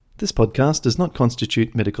This podcast does not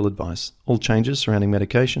constitute medical advice. All changes surrounding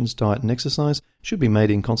medications, diet and exercise should be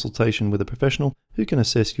made in consultation with a professional who can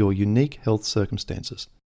assess your unique health circumstances.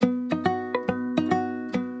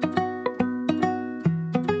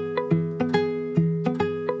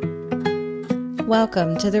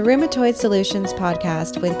 Welcome to the Rheumatoid Solutions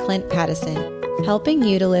podcast with Clint Pattison, helping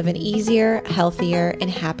you to live an easier, healthier,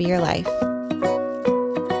 and happier life.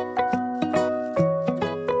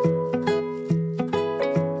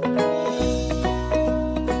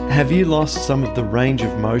 Have you lost some of the range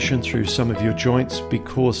of motion through some of your joints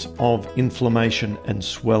because of inflammation and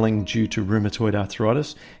swelling due to rheumatoid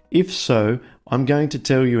arthritis? If so, I'm going to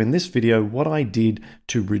tell you in this video what I did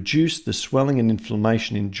to reduce the swelling and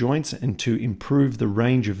inflammation in joints and to improve the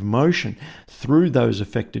range of motion through those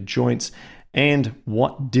affected joints, and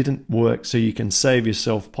what didn't work, so you can save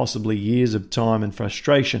yourself possibly years of time and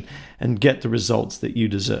frustration and get the results that you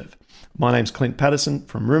deserve. My name's Clint Pattison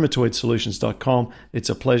from rheumatoidsolutions.com. It's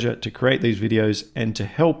a pleasure to create these videos and to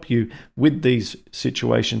help you with these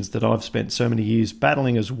situations that I've spent so many years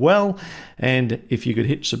battling as well. And if you could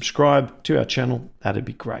hit subscribe to our channel, that'd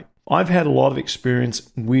be great. I've had a lot of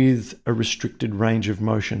experience with a restricted range of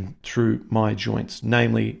motion through my joints,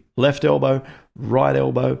 namely left elbow, right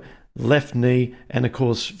elbow, left knee, and of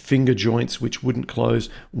course finger joints, which wouldn't close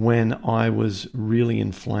when I was really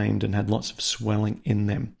inflamed and had lots of swelling in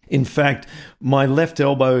them. In fact, my left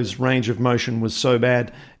elbow's range of motion was so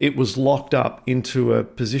bad, it was locked up into a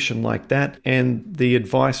position like that, and the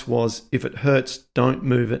advice was, if it hurts, don't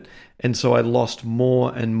move it. And so I lost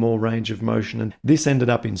more and more range of motion, and this ended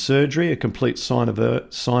up in surgery, a complete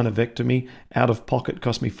synovectomy. Out of pocket,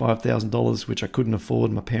 cost me $5,000, which I couldn't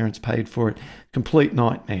afford. My parents paid for it. Complete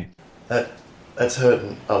nightmare. That's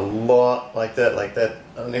hurting a lot, like that. I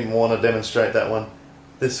don't even want to demonstrate that one.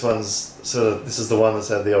 This one's this is the one that's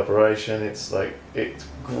had the operation. If I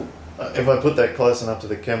put that close enough to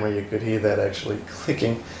the camera, you could hear that actually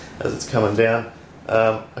clicking as it's coming down.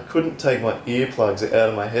 I couldn't take my earplugs out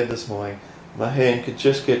of my head this morning. My hand could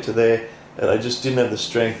just get to there, and I just didn't have the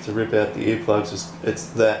strength to rip out the earplugs. It's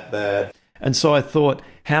that bad. And so I thought,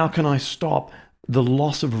 how can I stop the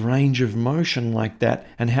loss of range of motion like that,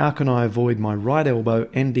 and how can I avoid my right elbow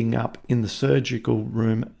ending up in the surgical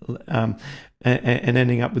room and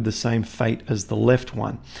ending up with the same fate as the left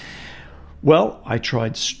one? Well, I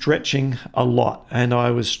tried stretching a lot, and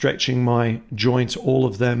I was stretching my joints, all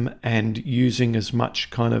of them, and using as much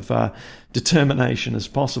kind of determination as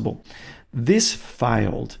possible. This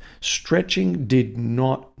failed. Stretching did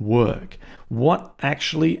not work. What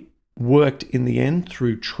actually worked in the end,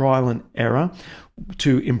 through trial and error,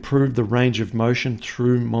 to improve the range of motion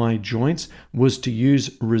through my joints, was to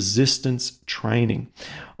use resistance training.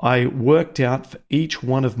 I worked out for each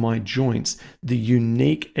one of my joints the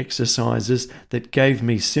unique exercises that gave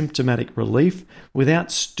me symptomatic relief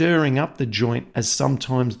without stirring up the joint, as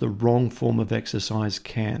sometimes the wrong form of exercise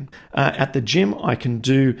can. At the gym, I can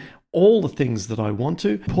do all the things that I want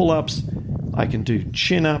to. Pull-ups, I can do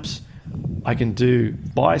chin-ups, I can do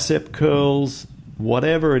bicep curls,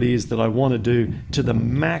 whatever it is that I want to do, to the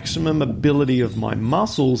maximum ability of my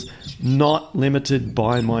muscles, not limited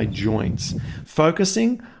by my joints.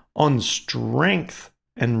 Focusing on strength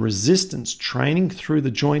and resistance training through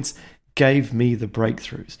the joints gave me the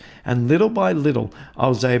breakthroughs. And little by little, I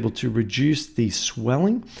was able to reduce the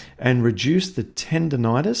swelling and reduce the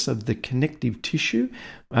tendinitis of the connective tissue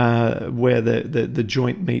where the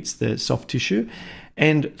joint meets the soft tissue.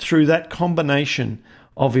 And through that combination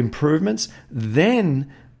of improvements,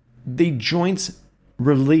 then the joints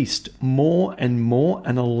released more and more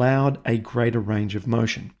and allowed a greater range of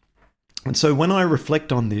motion. And so when I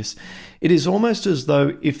reflect on this, it is almost as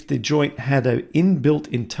though if the joint had an inbuilt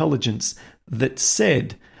intelligence that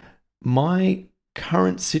said, my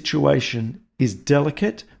current situation is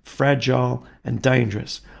delicate, fragile, and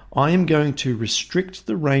dangerous. I am going to restrict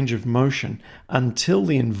the range of motion until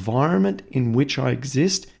the environment in which I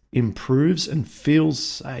exist improves and feels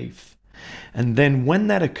safe. And then when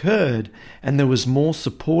that occurred and there was more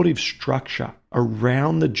supportive structure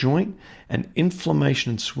around the joint and inflammation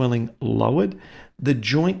and swelling lowered, the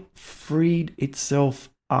joint freed itself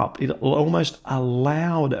up. It almost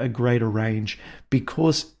allowed a greater range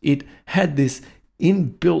because it had this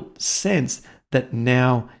inbuilt sense that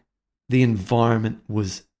now the environment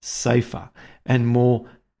was safer and more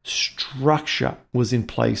structure was in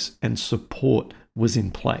place and support was in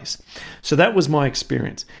place. So that was my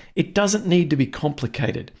experience. It doesn't need to be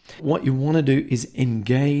complicated. What you want to do is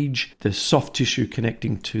engage the soft tissue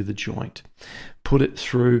connecting to the joint. Put it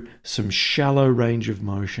through some shallow range of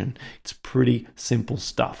motion. It's pretty simple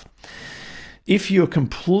stuff. If you're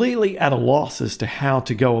completely at a loss as to how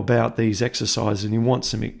to go about these exercises and you want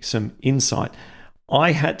some insight,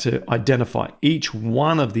 I had to identify each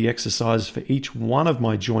one of the exercises for each one of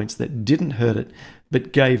my joints that didn't hurt it,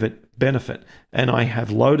 but gave it benefit. And I have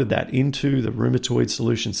loaded that into the Rheumatoid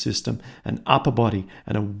Solutions system, an upper body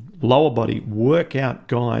and a lower body workout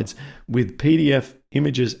guides with PDF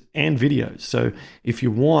images and videos. So if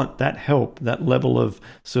you want that help, that level of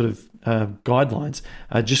sort of guidelines,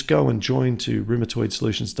 just go and join to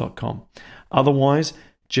rheumatoidsolutions.com. Otherwise,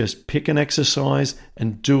 just pick an exercise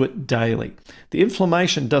and do it daily. The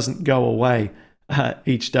inflammation doesn't go away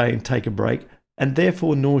each day and take a break, and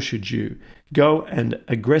therefore nor should you. Go and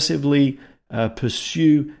aggressively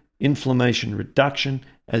pursue inflammation reduction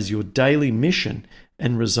as your daily mission,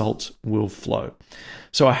 and results will flow.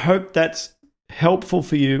 So I hope that's helpful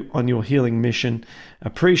for you on your healing mission.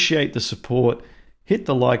 Appreciate the support. Hit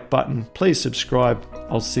the like button. Please subscribe.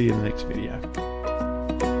 I'll see you in the next video.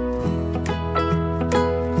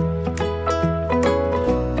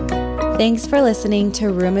 Thanks for listening to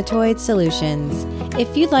Rheumatoid Solutions.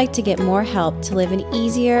 If you'd like to get more help to live an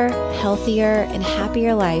easier, healthier, and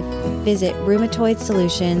happier life, visit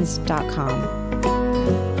rheumatoidsolutions.com.